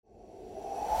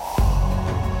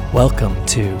Welcome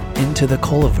to Into the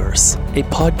COLAverse, a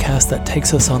podcast that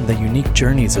takes us on the unique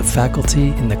journeys of faculty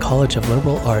in the College of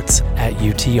Liberal Arts at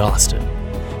UT Austin.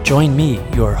 Join me,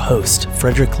 your host,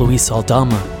 Frederick Luis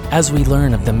Aldama, as we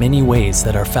learn of the many ways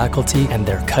that our faculty and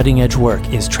their cutting-edge work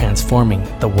is transforming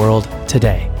the world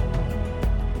today.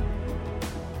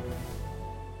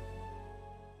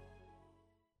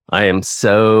 I am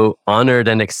so honored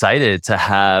and excited to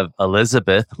have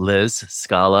Liz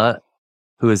Scala,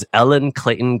 who is Ellen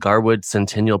Clayton Garwood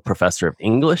Centennial Professor of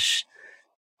English.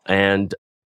 And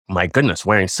my goodness,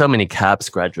 wearing so many caps,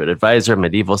 graduate advisor,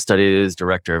 medieval studies,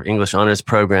 director of English honors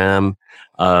program.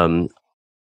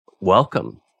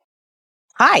 Welcome.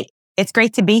 Hi, it's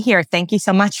great to be here. Thank you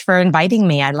so much for inviting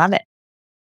me. I love it.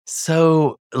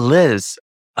 So Liz,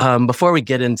 before we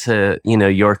get into,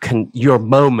 your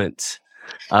moment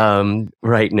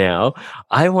right now,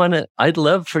 I'd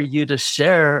love for you to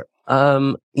share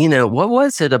what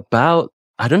was it about,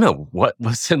 I don't know, what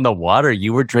was in the water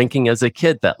you were drinking as a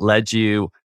kid that led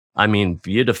you,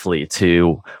 beautifully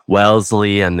to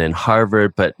Wellesley and then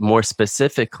Harvard, but more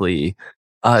specifically,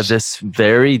 this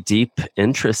very deep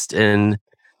interest in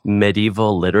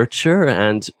medieval literature,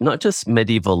 and not just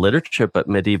medieval literature, but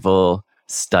medieval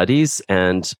studies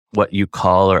and what you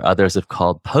call, or others have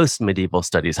called, post-medieval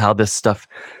studies, how this stuff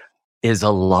is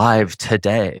alive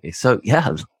today. So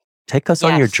yeah, take us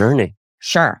on your journey.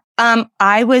 Sure.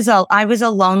 I was a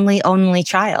lonely, only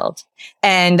child,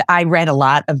 and I read a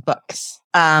lot of books,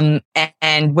 and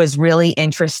was really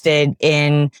interested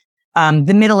in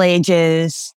the Middle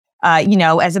Ages,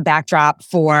 as a backdrop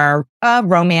for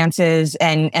romances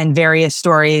and various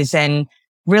stories, and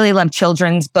really loved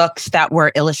children's books that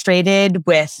were illustrated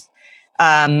with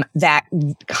that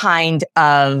kind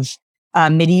of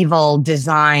medieval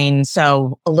design.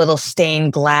 So a little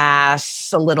stained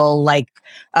glass, a little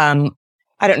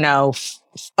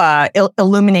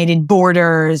illuminated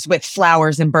borders with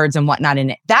flowers and birds and whatnot in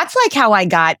it. That's like how I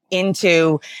got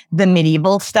into the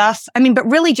medieval stuff.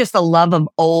 But really just the love of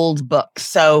old books.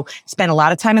 So spent a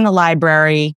lot of time in the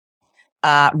library,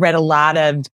 read a lot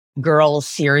of girls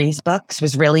series books,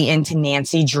 was really into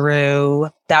Nancy Drew.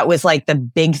 That was like the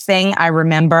big thing I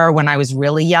remember when I was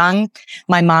really young.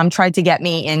 My mom tried to get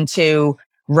me into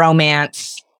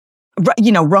romance.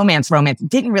 Romance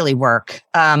didn't really work.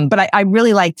 But I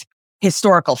really liked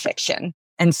historical fiction.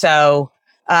 And so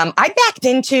I backed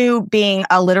into being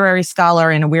a literary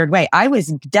scholar in a weird way. I was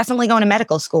definitely going to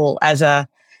medical school as a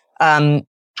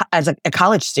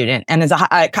college student and as a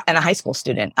high school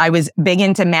student. I was big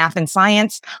into math and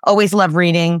science, always loved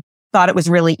reading, thought it was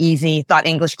really easy, thought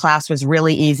English class was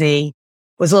really easy,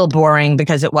 was a little boring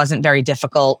because it wasn't very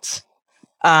difficult.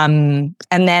 And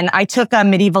then I took a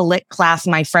medieval lit class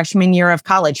my freshman year of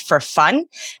college for fun.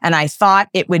 And I thought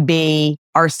it would be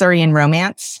Arthurian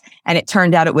romance. And it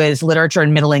turned out it was literature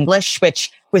in Middle English, which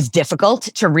was difficult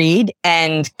to read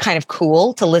and kind of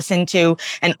cool to listen to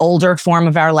an older form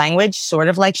of our language, sort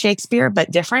of like Shakespeare,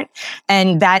 but different.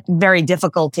 And that very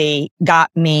difficulty got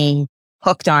me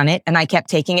hooked on it. And I kept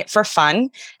taking it for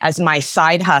fun as my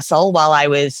side hustle while I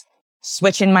was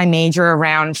switching my major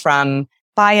around from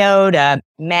bio to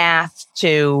math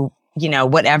to,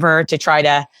 whatever, to try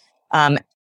to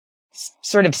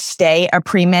sort of stay a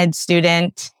pre-med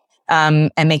student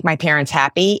and make my parents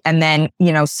happy. And then,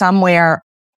 somewhere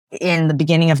in the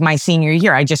beginning of my senior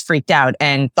year, I just freaked out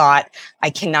and thought, I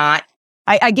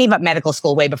gave up medical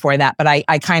school way before that, but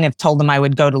I kind of told them I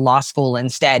would go to law school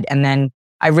instead. And then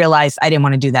I realized I didn't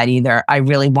want to do that either. I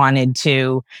really wanted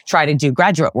to try to do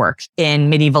graduate work in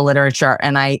medieval literature,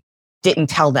 and I didn't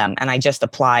tell them. And I just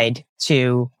applied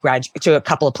to a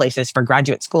couple of places for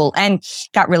graduate school and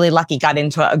got really lucky, got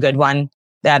into a good one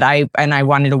that I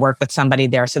wanted to work with somebody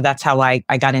there. So that's how I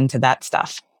got into that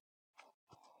stuff.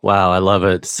 Wow, I love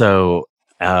it. So,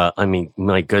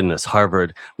 my goodness,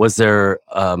 Harvard. Was there,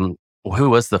 who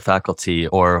was the faculty,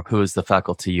 or who is the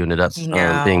faculty you ended up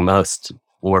being most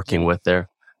working with there?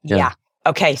 Yeah.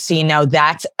 Okay. So,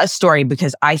 that's a story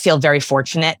because I feel very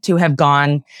fortunate to have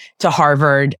gone to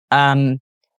Harvard. And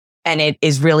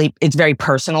it's very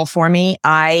personal for me.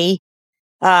 It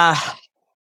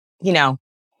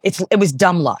was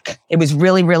dumb luck. It was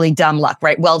really, really dumb luck,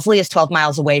 right? Wellesley is 12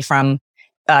 miles away from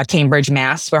Cambridge,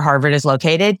 Mass, where Harvard is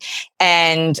located.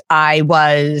 And I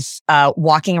was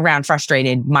walking around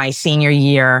frustrated my senior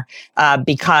year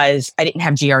because I didn't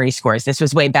have GRE scores. This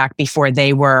was way back before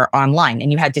they were online,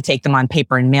 and you had to take them on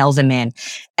paper and mail them in.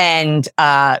 And,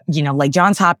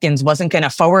 Johns Hopkins wasn't going to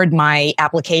forward my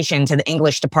application to the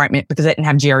English department because I didn't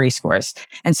have GRE scores.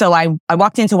 And so I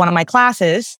walked into one of my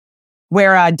classes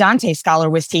where Dante Scholar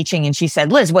was teaching, and she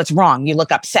said, Liz, what's wrong? You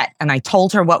look upset. And I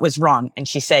told her what was wrong. And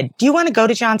she said, do you want to go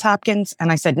to Johns Hopkins?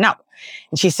 And I said, no.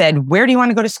 And she said, where do you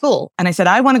want to go to school? And I said,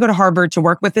 I want to go to Harvard to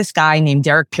work with this guy named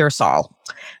Derek Pearsall,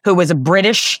 who was a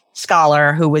British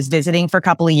scholar who was visiting for a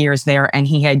couple of years there. And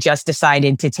he had just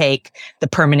decided to take the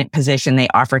permanent position they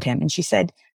offered him. And she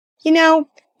said,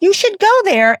 you should go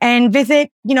there and visit,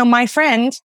 my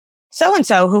friend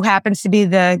so-and-so, who happens to be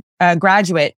the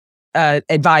graduate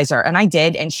advisor. And I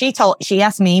did. And she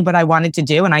asked me what I wanted to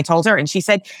do. And I told her, and she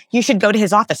said, you should go to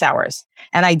his office hours.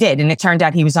 And I did. And it turned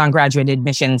out he was on graduate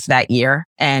admissions that year.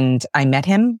 And I met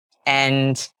him,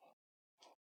 and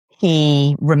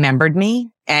he remembered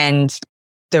me, and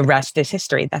the rest is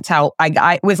history. That's how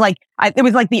it was like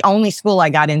the only school I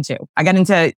got into. I got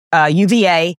into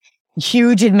UVA,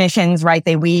 huge admissions, right?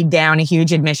 They weed down a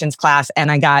huge admissions class, and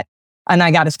I got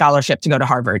a scholarship to go to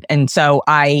Harvard. And so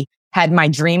I had my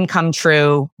dream come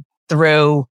true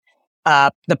through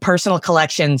the personal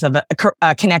connections of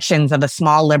a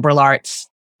small liberal arts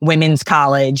women's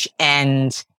college,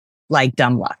 and like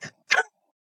dumb luck.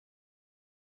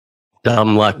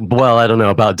 Dumb luck. Well, I don't know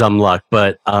about dumb luck,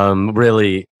 but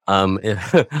really, I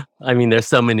mean, there's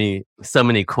so many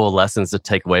cool lessons to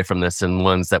take away from this, and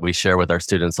ones that we share with our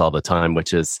students all the time,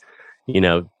 which is,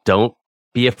 don't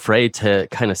be afraid to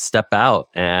kind of step out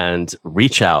and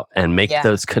reach out and make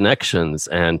those connections.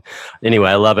 And anyway,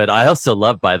 I love it. I also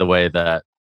love, by the way, that,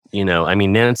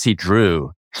 Nancy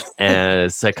Drew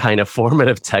as a kind of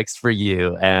formative text for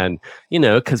you. And,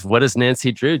 because what is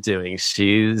Nancy Drew doing?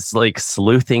 She's like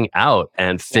sleuthing out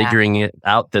and figuring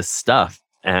out this stuff,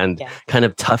 and kind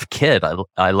of tough kid.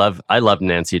 I love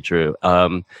Nancy Drew.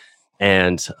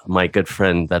 And my good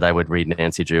friend that I would read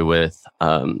Nancy Drew with.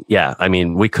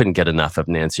 We couldn't get enough of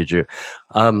Nancy Drew.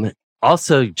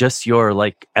 Also, just your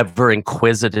like ever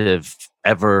inquisitive,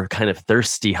 ever kind of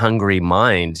thirsty, hungry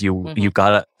mind. You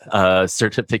got a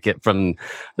certificate from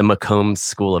the Macomb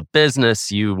School of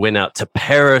Business. You went out to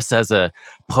Paris as a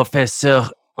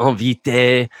professeur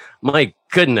invité. My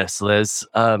goodness, Liz,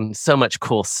 so much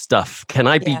cool stuff. Can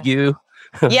I be you?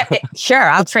 Yeah, sure.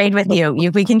 I'll trade with you.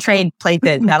 We can trade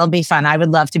places. That'll be fun. I would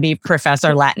love to be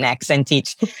Professor Latinx and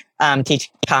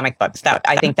teach comic books.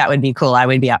 I think that would be cool. I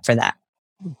would be up for that.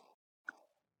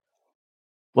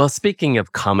 Well, speaking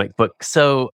of comic books,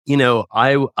 so,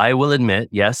 I will admit,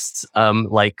 yes,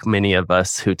 like many of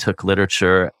us who took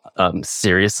literature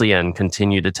seriously and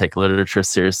continue to take literature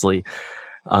seriously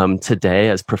today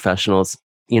as professionals,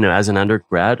 as an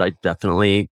undergrad, I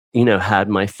definitely had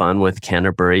my fun with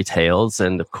Canterbury Tales,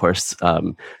 and of course,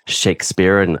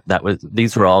 Shakespeare. And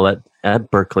these were all at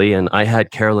Berkeley. And I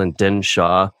had Carolyn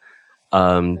Dinshaw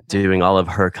doing all of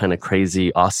her kind of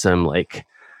crazy, awesome,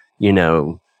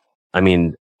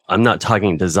 I'm not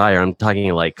talking desire. I'm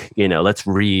talking let's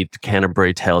read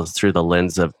Canterbury Tales through the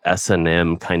lens of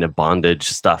S&M kind of bondage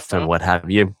stuff and what have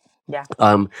you. Yeah.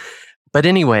 But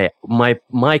anyway,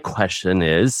 my question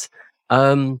is,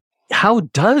 how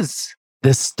does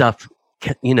this stuff,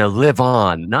 live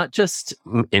on, not just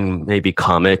in maybe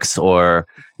comics or,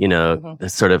 the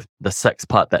sort of the sex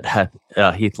pot that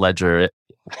Heath Ledger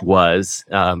was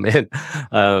in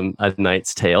A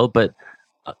Knight's Tale, but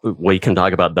we can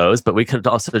talk about those, but we could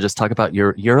also just talk about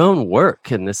your own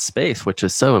work in this space, which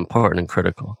is so important and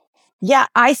critical. Yeah,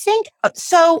 I think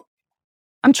so.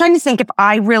 I'm trying to think if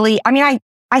I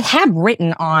have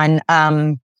written on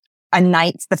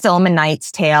the film A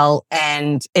Knight's Tale,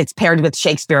 and it's paired with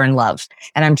Shakespeare in Love.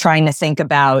 And I'm trying to think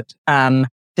about the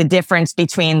difference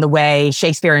between the way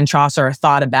Shakespeare and Chaucer are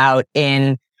thought about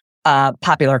in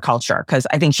popular culture, because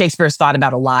I think Shakespeare's thought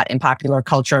about a lot in popular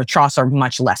culture, Chaucer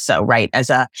much less so, right? As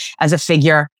a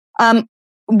figure.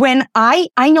 When I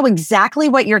know exactly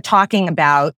what you're talking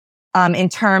about in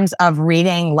terms of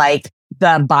reading like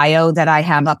the bio that I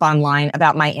have up online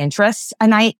about my interests.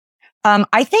 And I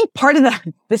think part of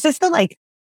this is the like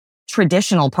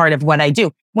traditional part of what I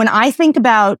do. When I think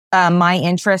about my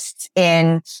interests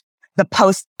in the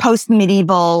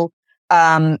post-medieval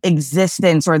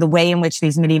existence, or the way in which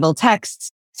these medieval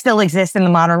texts still exist in the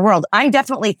modern world, I'm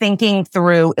definitely thinking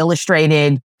through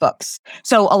illustrated books.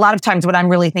 So a lot of times what I'm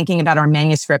really thinking about are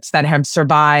manuscripts that have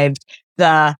survived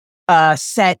the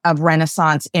set of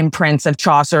Renaissance imprints of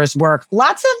Chaucer's work.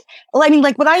 What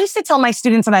I used to tell my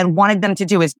students that I wanted them to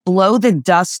do is blow the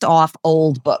dust off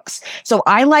old books. So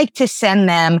I like to send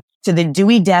them to the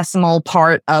Dewey Decimal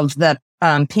part of the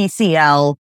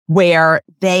PCL, where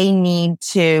they need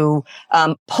to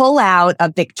pull out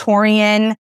a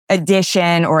Victorian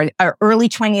edition or an early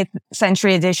 20th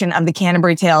century edition of the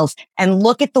Canterbury Tales and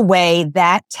look at the way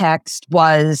that text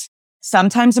was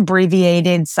sometimes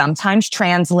abbreviated, sometimes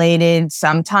translated,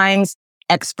 sometimes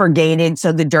expurgated,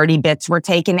 so the dirty bits were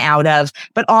taken out of,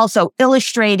 but also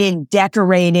illustrated,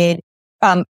 decorated,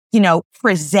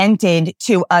 presented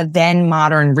to a then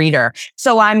modern reader.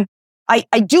 So I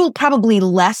do probably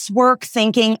less work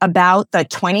thinking about the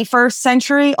 21st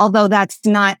century, although that's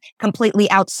not completely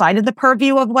outside of the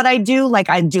purview of what I do. Like,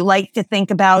 I do like to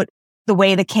think about the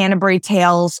way the Canterbury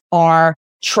Tales are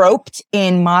troped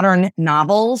in modern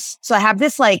novels. So I have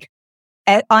this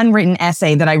unwritten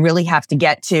essay that I really have to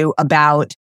get to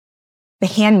about The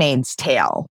Handmaid's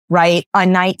Tale, right? A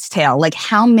Knight's Tale. Like,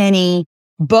 how many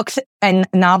books and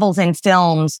novels and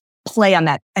films play on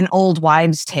that? An Old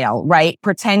Wives' Tale, right?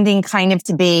 Pretending kind of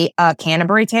to be a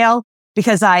Canterbury Tale.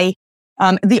 Because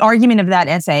the argument of that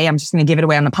essay, I'm just going to give it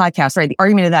away on the podcast, right? The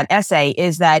argument of that essay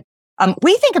is that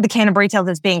we think of the Canterbury Tales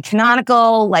as being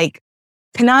canonical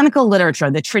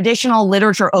literature, the traditional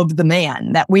literature of the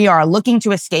man that we are looking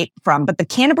to escape from. But the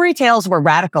Canterbury Tales were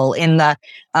radical in the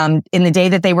day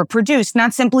that they were produced,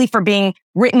 not simply for being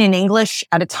written in English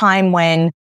at a time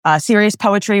when serious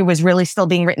poetry was really still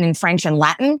being written in French and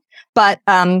Latin, but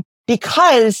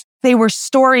because they were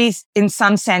stories in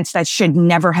some sense that should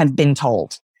never have been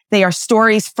told. They are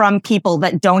stories from people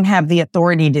that don't have the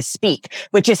authority to speak,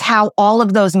 which is how all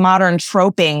of those modern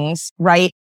tropings,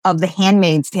 right, of The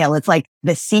Handmaid's Tale. It's like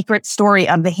the secret story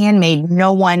of the handmaid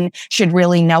no one should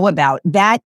really know about.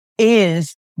 That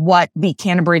is what the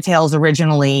Canterbury Tales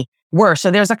originally were.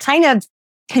 So there's a kind of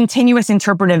continuous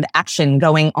interpretive action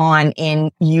going on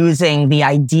in using the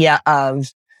idea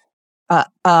of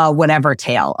whatever's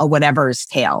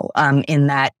tale, in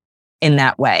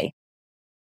that way.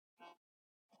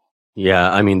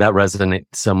 Yeah, I mean, that resonates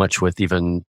so much with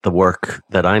even the work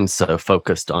that I'm so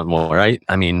focused on more, right?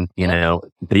 I mean,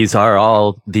 these are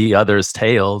all the others'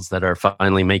 tales that are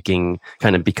finally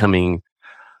becoming,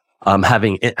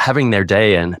 having their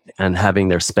day and having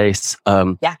their space.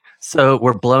 So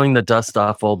we're blowing the dust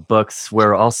off old books.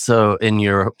 We're also in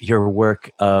your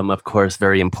work, of course,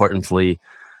 very importantly,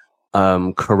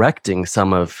 correcting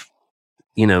some of,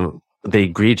 the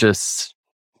egregious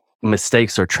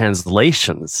mistakes or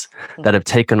translations that have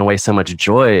taken away so much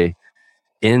joy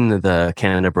in the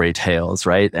Canterbury Tales,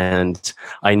 right? And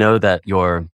I know that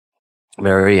your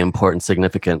very important,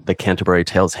 significant, the Canterbury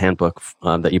Tales handbook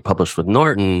that you published with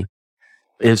Norton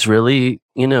is really,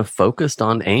 focused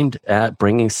on, aimed at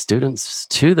bringing students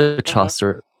to the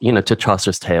Chaucer, to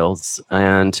Chaucer's tales,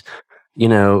 and,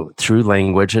 through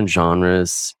language and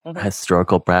genres,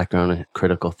 historical background, and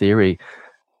critical theory.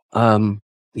 I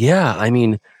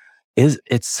mean,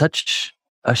 it's such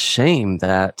a shame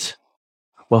that,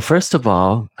 well, first of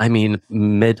all, I mean,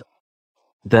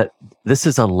 that this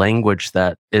is a language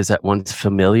that is at once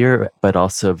familiar, but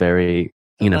also very,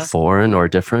 foreign or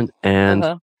different.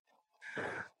 And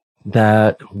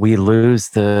that we lose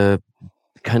the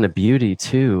kind of beauty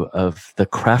too of the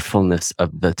craftfulness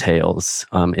of the tales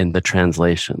in the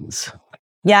translations.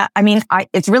 Yeah, I mean,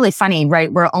 it's really funny,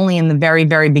 right? We're only in the very,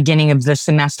 very beginning of the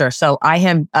semester. So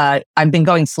I've been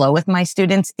going slow with my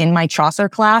students in my Chaucer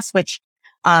class, which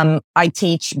I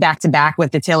teach back to back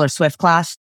with the Taylor Swift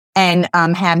class, and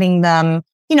having them,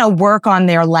 work on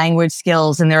their language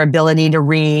skills and their ability to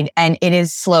read. And it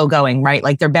is slow going, right?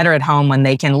 Like, they're better at home when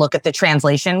they can look at the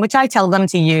translation, which I tell them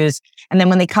to use. And then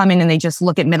when they come in and they just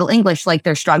look at Middle English, like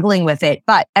they're struggling with it.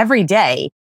 But every day,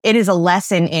 it is a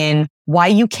lesson in why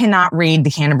you cannot read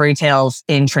the Canterbury Tales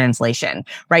in translation,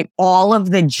 right? All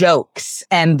of the jokes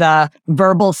and the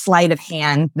verbal sleight of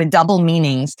hand, the double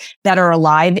meanings that are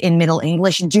alive in Middle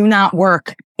English do not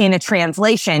work in a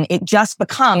translation. It just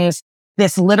becomes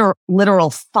this literal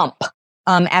thump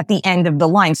at the end of the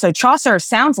line. So Chaucer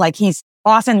sounds like he's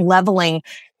often leveling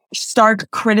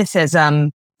stark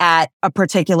criticism at a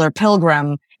particular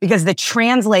pilgrim, because the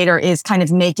translator is kind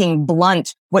of making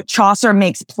blunt what Chaucer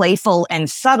makes playful and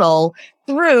subtle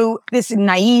through this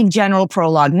naive general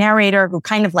prologue narrator who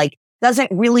kind of doesn't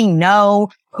really know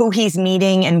who he's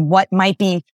meeting and what might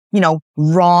be,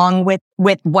 wrong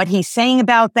with what he's saying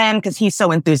about them, because he's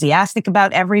so enthusiastic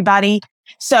about everybody.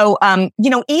 So,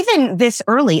 even this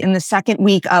early in the second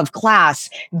week of class,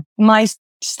 my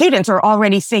students are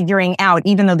already figuring out,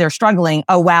 even though they're struggling,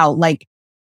 oh, wow,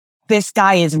 this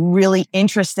guy is really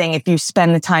interesting if you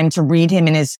spend the time to read him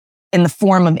in the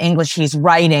form of English he's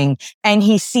writing. And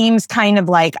he seems kind of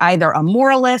like either a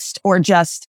moralist or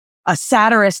just a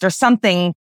satirist or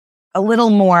something a little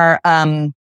more,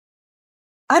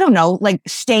 I don't know,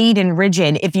 staid and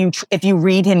rigid. If you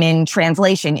read him in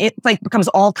translation, it becomes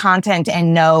all content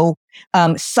and no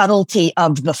subtlety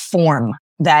of the form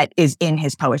that is in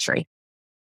his poetry.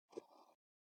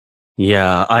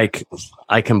 Yeah,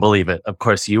 I can believe it. Of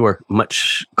course, you are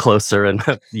much closer and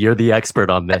you're the expert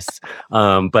on this.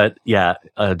 But yeah,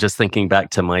 just thinking back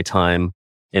to my time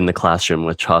in the classroom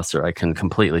with Chaucer, I can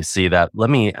completely see that. Let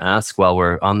me ask while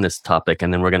we're on this topic,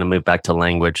 and then we're going to move back to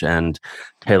language and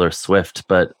Taylor Swift.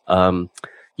 But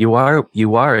you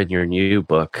are in your new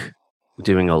book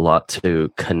doing a lot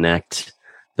to connect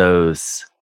those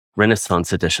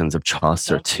Renaissance editions of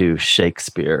Chaucer to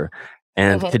Shakespeare.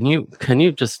 And can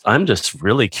you just, I'm just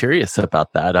really curious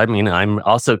about that. I mean, I'm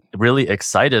also really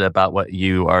excited about what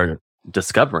you are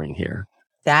discovering here.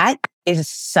 That is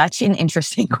such an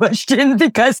interesting question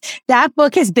because that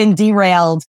book has been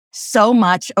derailed so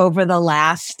much over the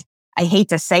last, I hate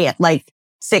to say it, like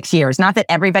 6 years. Not that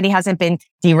everybody hasn't been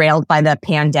derailed by the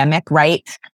pandemic, right?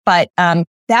 But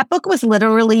that book was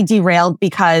literally derailed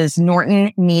because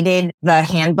Norton needed the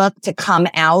handbook to come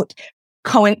out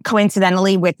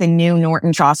coincidentally with the new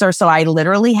Norton Chaucer. So I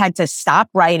literally had to stop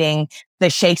writing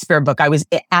the Shakespeare book. I was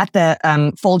at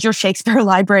the Folger Shakespeare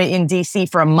Library in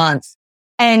DC for a month.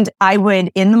 And I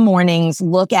would, in the mornings,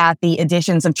 look at the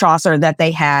editions of Chaucer that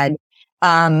they had.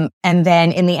 And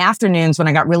then in the afternoons, when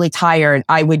I got really tired,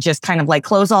 I would just kind of like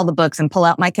close all the books and pull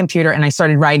out my computer. And I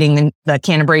started writing the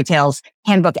Canterbury Tales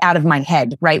handbook out of my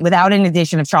head, right? Without an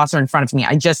edition of Chaucer in front of me.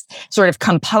 I just sort of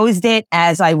composed it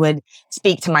as I would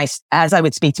speak to my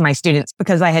students,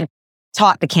 because I had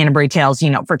taught the Canterbury Tales,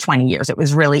 for 20 years. It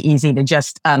was really easy to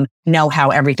just, know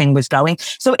how everything was going.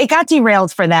 So it got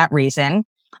derailed for that reason.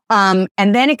 And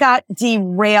then it got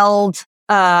derailed,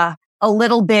 a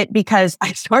little bit because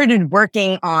I started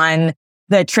working on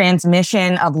the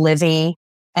transmission of Livy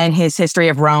and his history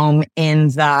of Rome in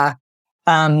the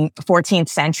 14th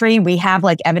century. We have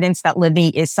like evidence that Livy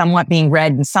is somewhat being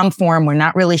read in some form. We're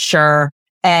not really sure.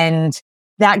 And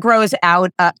that grows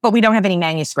out, but we don't have any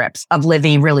manuscripts of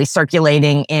Livy really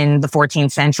circulating in the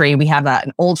 14th century. We have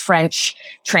an old French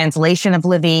translation of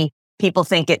Livy. People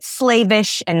think it's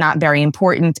slavish and not very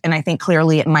important. And I think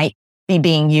clearly it might be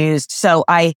being used. So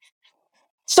I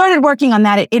started working on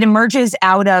that. It emerges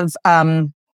out of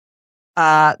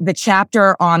the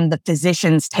chapter on the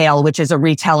physician's tale, which is a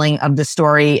retelling of the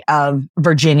story of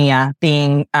Virginia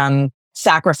being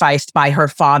sacrificed by her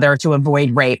father to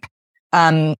avoid rape.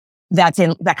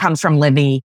 That comes from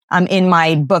Livy in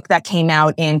my book that came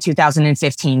out in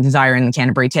 2015, Desire in the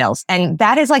Canterbury Tales. And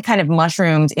that is like kind of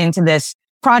mushroomed into this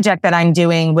project that I'm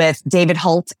doing with David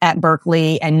Holt at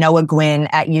Berkeley and Noah Gwynn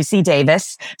at UC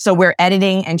Davis. So we're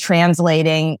editing and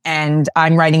translating, and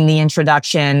I'm writing the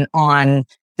introduction on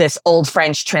this old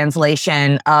French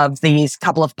translation of these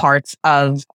couple of parts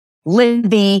of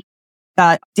Livy,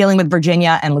 dealing with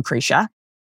Virginia and Lucretia.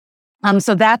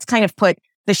 So that's kind of put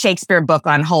the Shakespeare book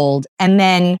on hold. And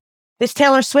then this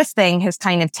Taylor Swift thing has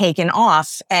kind of taken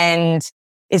off and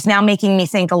is now making me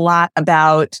think a lot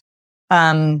about,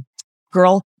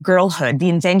 girlhood, the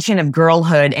invention of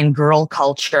girlhood and girl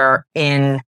culture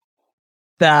in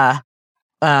the,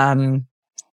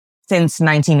 since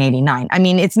 1989. I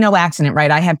mean, it's no accident, right?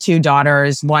 I have two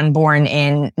daughters, one born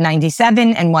in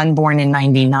 97 and one born in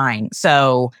 99.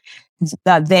 So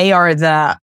they are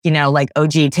the, like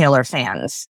OG Taylor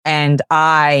fans. And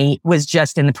I was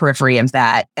just in the periphery of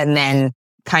that and then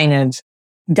kind of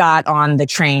got on the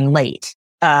train late.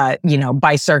 By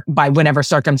whatever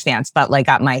circumstance, but like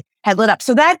got my head lit up.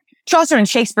 So that Chaucer and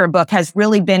Shakespeare book has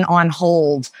really been on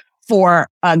hold for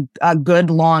a good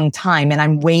long time. And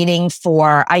I'm waiting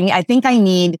for, I think I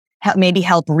need maybe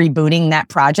help rebooting that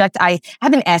project. I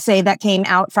have an essay that came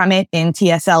out from it in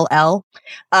TSLL.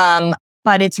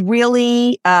 But it's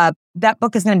really, that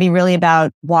book is going to be really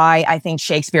about why I think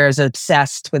Shakespeare is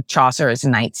obsessed with Chaucer's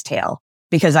Knight's Tale,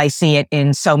 because I see it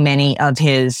in so many of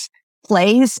his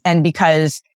plays. And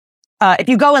because if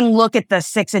you go and look at the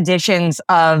 6 editions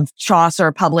of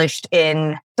Chaucer published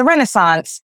in the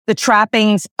Renaissance, the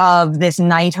trappings of this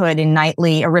knighthood and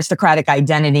knightly aristocratic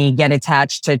identity get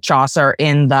attached to Chaucer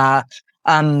in the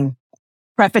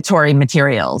prefatory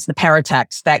materials, the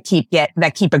paratexts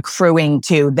that keep accruing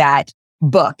to that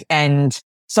book. And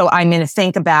so I'm going to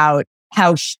think about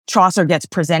how Chaucer gets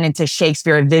presented to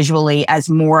Shakespeare visually as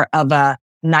more of a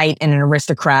knight and an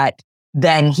aristocrat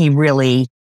than he really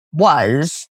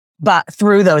was, but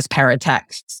through those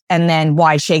paratexts. And then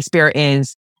why Shakespeare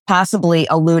is possibly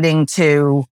alluding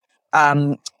to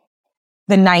the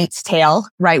Knight's Tale,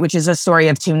 right? Which is a story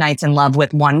of 2 knights in love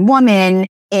with one woman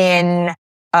in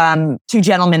 2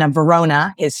 Gentlemen of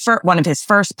Verona, one of his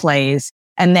first plays,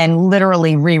 and then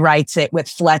literally rewrites it with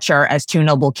Fletcher as 2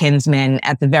 noble kinsmen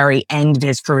at the very end of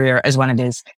his career as one of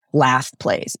his last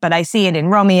plays. But I see it in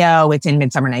Romeo, it's in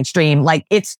Midsummer Night's Dream, like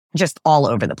it's just all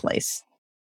over the place.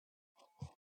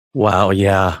 Wow.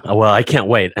 Yeah. Well, I can't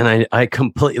wait. And I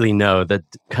completely know that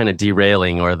kind of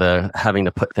derailing or the having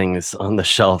to put things on the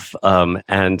shelf.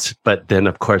 But then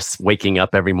of course, waking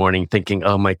up every morning thinking,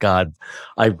 oh my God,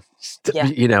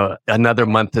 Yeah. another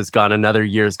month has gone, another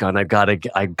year's gone. I've got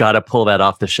to pull that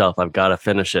off the shelf. I've got to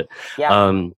finish it.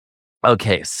 Yeah.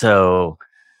 Okay. So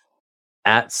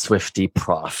at Swifty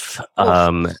Prof,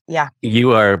 Yeah.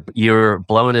 you're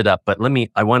blowing it up, but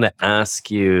I want to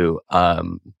ask you,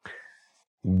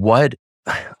 what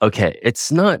okay,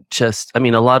 it's not just, a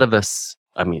lot of us,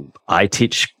 I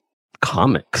teach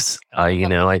comics,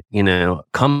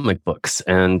 comic books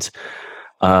and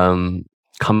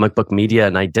comic book media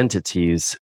and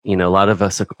identities. A lot of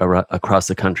us across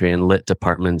the country in lit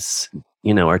departments,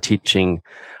 are teaching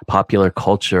popular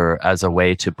culture as a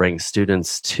way to bring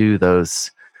students to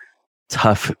those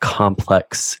tough,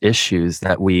 complex issues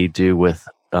that we do with,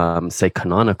 say,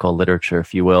 canonical literature,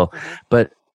 if you will.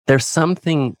 But there's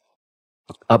something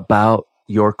about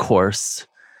your course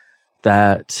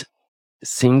that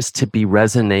seems to be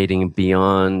resonating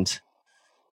beyond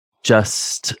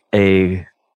just a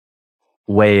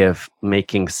way of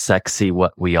making sexy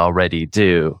what we already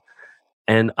do.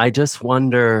 And I just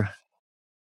wonder,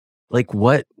 like,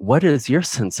 what is your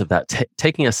sense of that?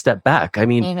 Taking a step back.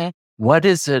 What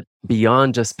is it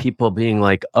beyond just people being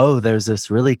like, oh, there's this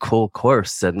really cool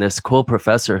course and this cool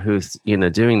professor who's,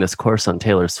 doing this course on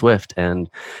Taylor Swift and,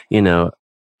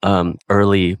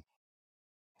 early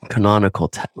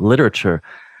canonical literature.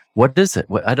 What is it?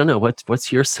 I don't know.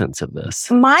 What's your sense of this?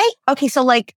 So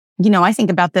I think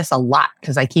about this a lot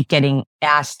because I keep getting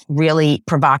asked really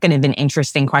provocative and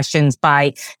interesting questions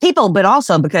by people, but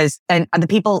also because, and the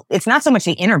people, it's not so much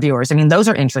the interviewers. Those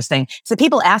are interesting. So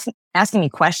people asking me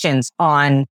questions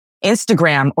on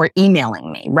Instagram or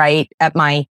emailing me, right, at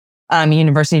my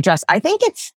university address. I think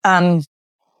it's,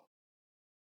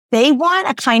 they want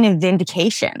a kind of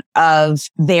vindication of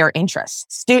their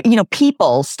interests.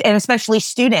 People, and especially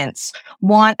students,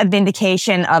 want a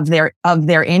vindication of their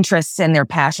interests and their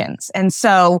passions. And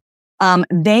so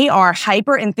they are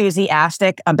hyper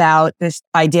enthusiastic about this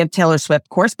idea of Taylor Swift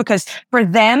course because for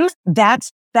them,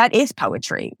 that is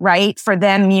poetry, right? For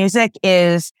them, music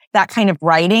is that kind of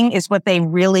writing is what they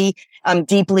really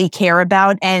deeply care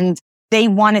about. And they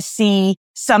want to see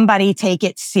somebody take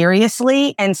it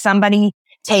seriously and somebody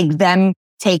take them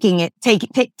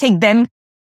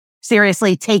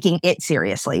seriously, taking it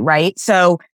seriously, right?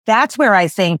 So that's where I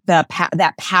think that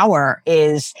power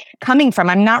is coming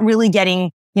from. I'm not really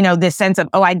getting, this sense of,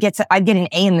 oh, I'd get an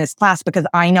A in this class because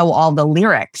I know all the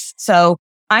lyrics. So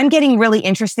I'm getting really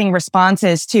interesting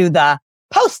responses to the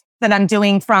posts that I'm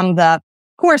doing from the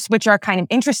course, which are kind of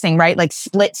interesting, right? Like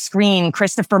split screen,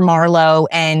 Christopher Marlowe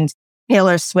and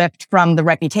Taylor Swift from the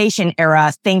Reputation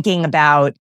era, thinking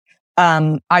about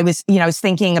I was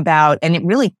thinking about, and it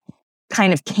really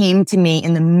kind of came to me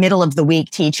in the middle of the week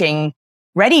teaching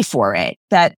Ready for It,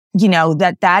 that,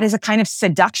 that is a kind of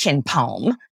seduction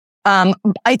poem.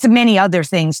 It's many other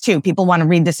things too. People want to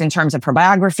read this in terms of her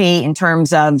biography, in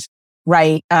terms of,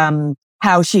 right,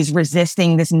 how she's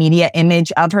resisting this media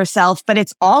image of herself. But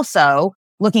it's also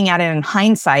looking at it in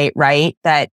hindsight, right,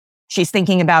 that she's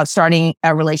thinking about starting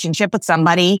a relationship with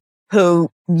somebody who,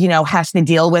 has to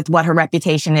deal with what her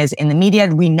reputation is in the media.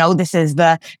 We know this is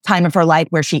the time of her life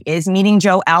where she is meeting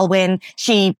Joe Alwyn.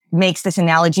 She makes this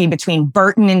analogy between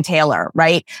Burton and Taylor,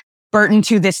 right? Burton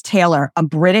to this Taylor, a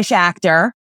British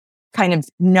actor, kind of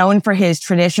known for his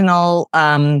traditional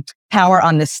power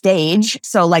on the stage.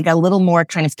 So like a little more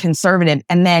kind of conservative.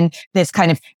 And then this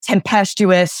kind of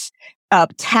tempestuous,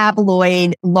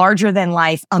 tabloid, larger than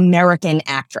life American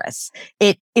actress.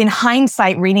 In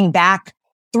hindsight, reading back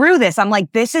through this, I'm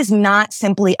like, this is not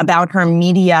simply about her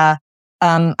media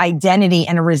identity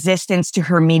and a resistance to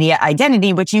her media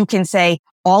identity, which you can say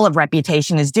all of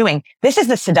Reputation is doing. This is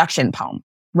the seduction poem,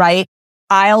 right?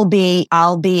 I'll be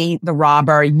the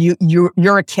robber.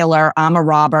 You're a killer. I'm a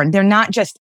robber. They're not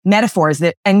just metaphors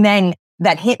that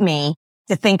hit me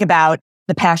to think about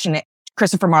the passionate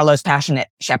Christopher Marlowe's Passionate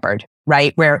Shepherd,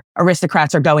 right? Where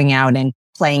aristocrats are going out and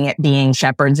playing at being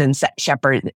shepherds and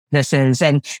shepherdesses.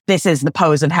 And this is the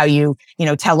pose of how you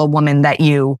tell a woman that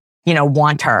you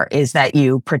want her, is that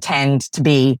you pretend to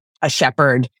be a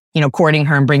shepherd, courting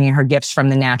her and bringing her gifts from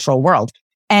the natural world.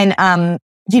 And,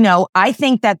 I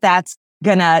think that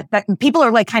people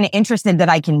are like kind of interested that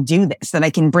I can do this, that I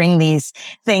can bring these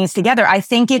things together. I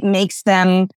think it makes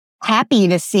them happy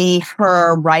to see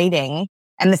her writing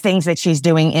and the things that she's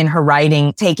doing in her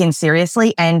writing taken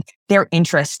seriously, and their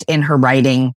interest in her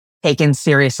writing taken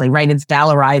seriously, right? It's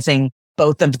valorizing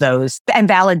both of those and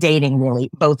validating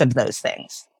really both of those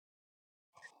things.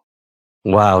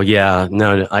 Wow. Yeah.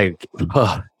 No,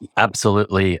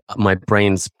 absolutely. My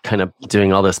brain's kind of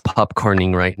doing all this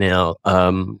popcorning right now,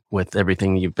 with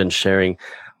everything you've been sharing.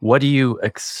 What do you,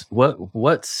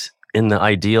 what's in the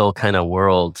ideal kind of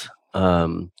world?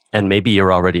 And maybe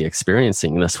you're already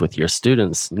experiencing this with your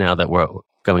students now that we're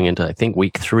going into, I think,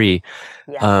 week 3.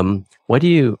 Yeah.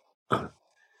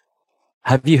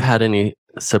 Have you had any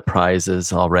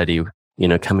surprises already,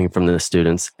 coming from the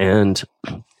students? And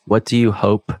what do you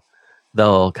hope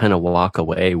they'll kind of walk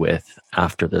away with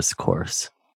after this course?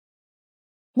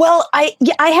 Well, I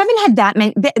haven't had that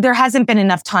many. There hasn't been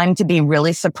enough time to be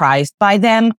really surprised by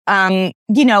them. I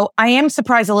am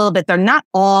surprised a little bit. They're not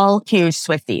all huge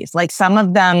Swifties. Like some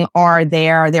of them are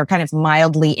there. They're kind of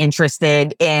mildly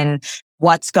interested in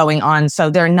what's going on. So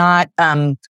they're not,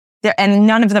 and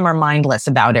none of them are mindless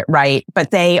about it, right?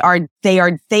 But they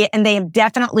have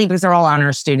definitely, because they're all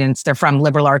honors students, they're from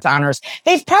liberal arts honors.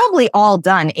 They've probably all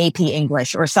done AP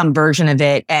English or some version of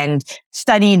it and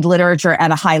studied literature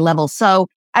at a high level. So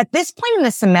at this point in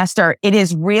the semester, it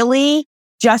is really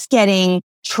just getting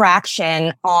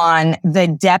traction on the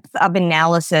depth of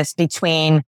analysis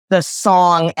between the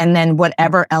song and then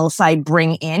whatever else I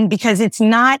bring in, because it's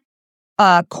not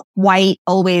quite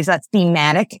always a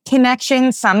thematic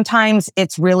connection. Sometimes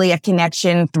it's really a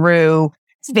connection through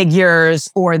figures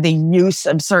or the use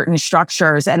of certain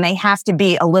structures, and they have to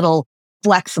be a little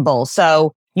flexible.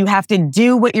 So you have to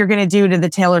do what you're going to do to the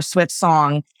Taylor Swift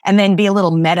song and then be a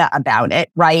little meta about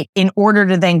it, right? In order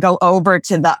to then go over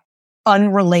to the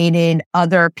unrelated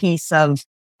other piece of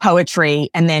poetry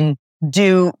and then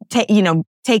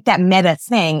take that meta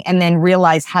thing and then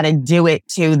realize how to do it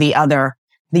to the other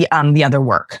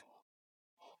work.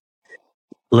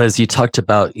 Liz, you talked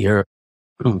about your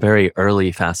very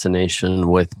early fascination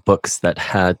with books that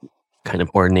had kind of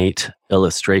ornate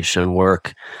illustration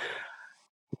work.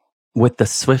 With the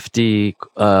Swiftie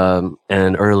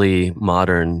and early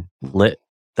modern lit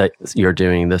that you're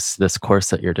doing, this course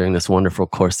that you're doing, this wonderful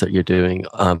course that you're doing,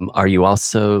 are you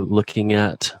also looking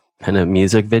at kind of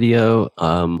music video,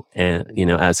 and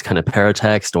as kind of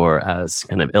paratext or as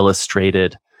kind of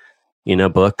illustrated,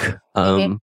 book?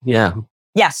 Yeah.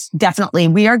 Yes, definitely.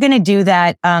 We are going to do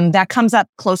that. That comes up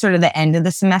closer to the end of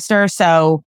the semester.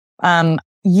 So,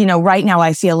 right now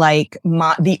I feel like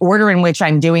the order in which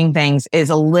I'm doing things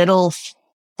is a little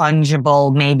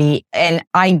fungible, maybe. And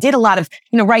I did a lot of,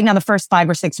 right now the first 5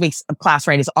 or 6 weeks of class,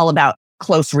 right, is all about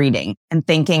close reading and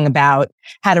thinking about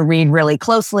how to read really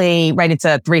closely, right? It's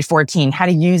a 314, how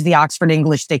to use the Oxford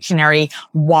English Dictionary.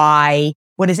 Why?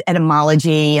 What is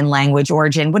etymology and language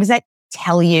origin? What does that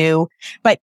tell you?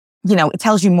 But, it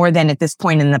tells you more than at this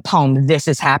point in the poem, this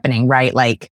is happening, right?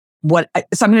 Like so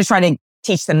I'm going to try to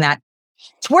teach them that.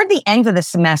 Toward the end of the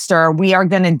semester, we are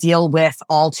going to deal with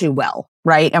All Too Well,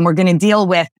 right? And we're going to deal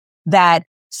with that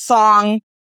song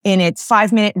in its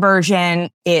 5-minute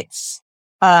version, its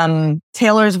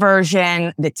Taylor's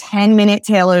version, the 10-minute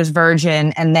Taylor's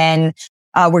version, and then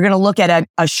we're going to look at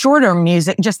a shorter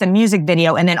just a music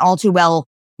video, and then All Too Well,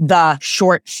 the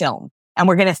short film. And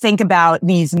we're going to think about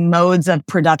these modes of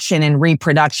production and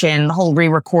reproduction, the whole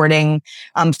re-recording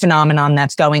phenomenon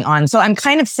that's going on. So I'm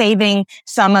kind of saving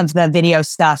some of the video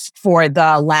stuff for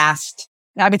the last,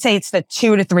 I would say it's the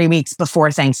 2 to 3 weeks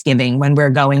before Thanksgiving when we're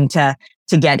going to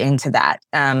get into that.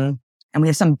 And we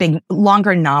have some big,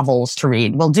 longer novels to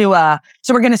read. We'll do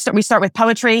so we're going to we start with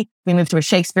poetry. We move to a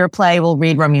Shakespeare play. We'll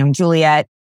read Romeo and Juliet.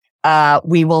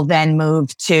 We will then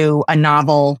move to a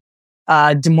novel,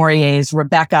 Du Maurier's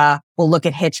Rebecca. We'll look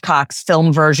at Hitchcock's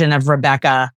film version of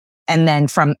Rebecca. And then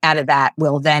from out of that,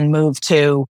 we'll then move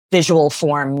to visual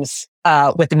forms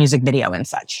with the music video and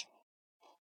such.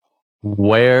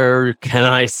 Where can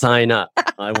I sign up?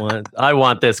 I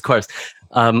want this course.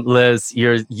 Liz,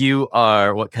 you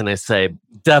are, what can I say?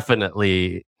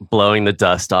 Definitely blowing the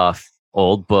dust off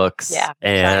old books. Yeah.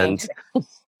 And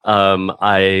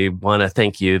I want to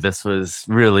thank you. This was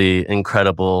really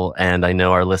incredible. And I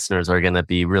know our listeners are going to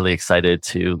be really excited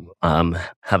to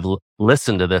have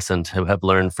listened to this and to have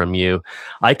learned from you.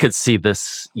 I could see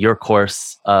your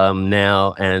course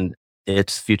now and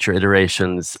its future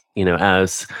iterations,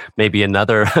 as maybe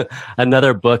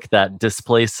another book that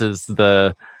displaces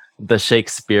the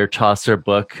Shakespeare Chaucer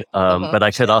book. But I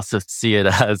could also see it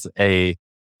as a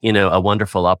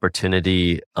wonderful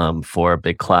opportunity for a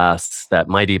big class that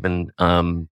might even,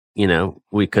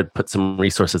 we could put some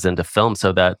resources into film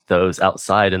so that those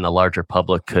outside in the larger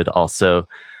public could also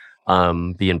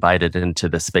be invited into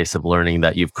the space of learning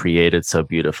that you've created so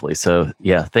beautifully. So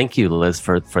yeah, thank you, Liz,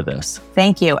 for this.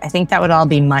 Thank you. I think that would all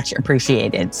be much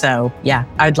appreciated. So yeah,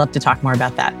 I'd love to talk more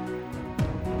about that.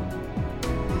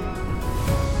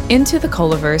 Into the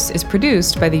COLAverse is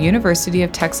produced by the University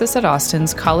of Texas at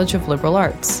Austin's College of Liberal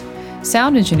Arts.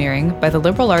 Sound engineering by the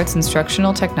Liberal Arts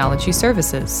Instructional Technology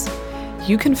Services.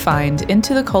 You can find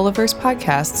Into the COLAverse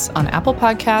podcasts on Apple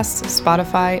Podcasts,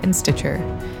 Spotify, and Stitcher.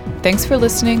 Thanks for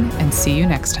listening, and see you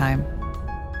next time.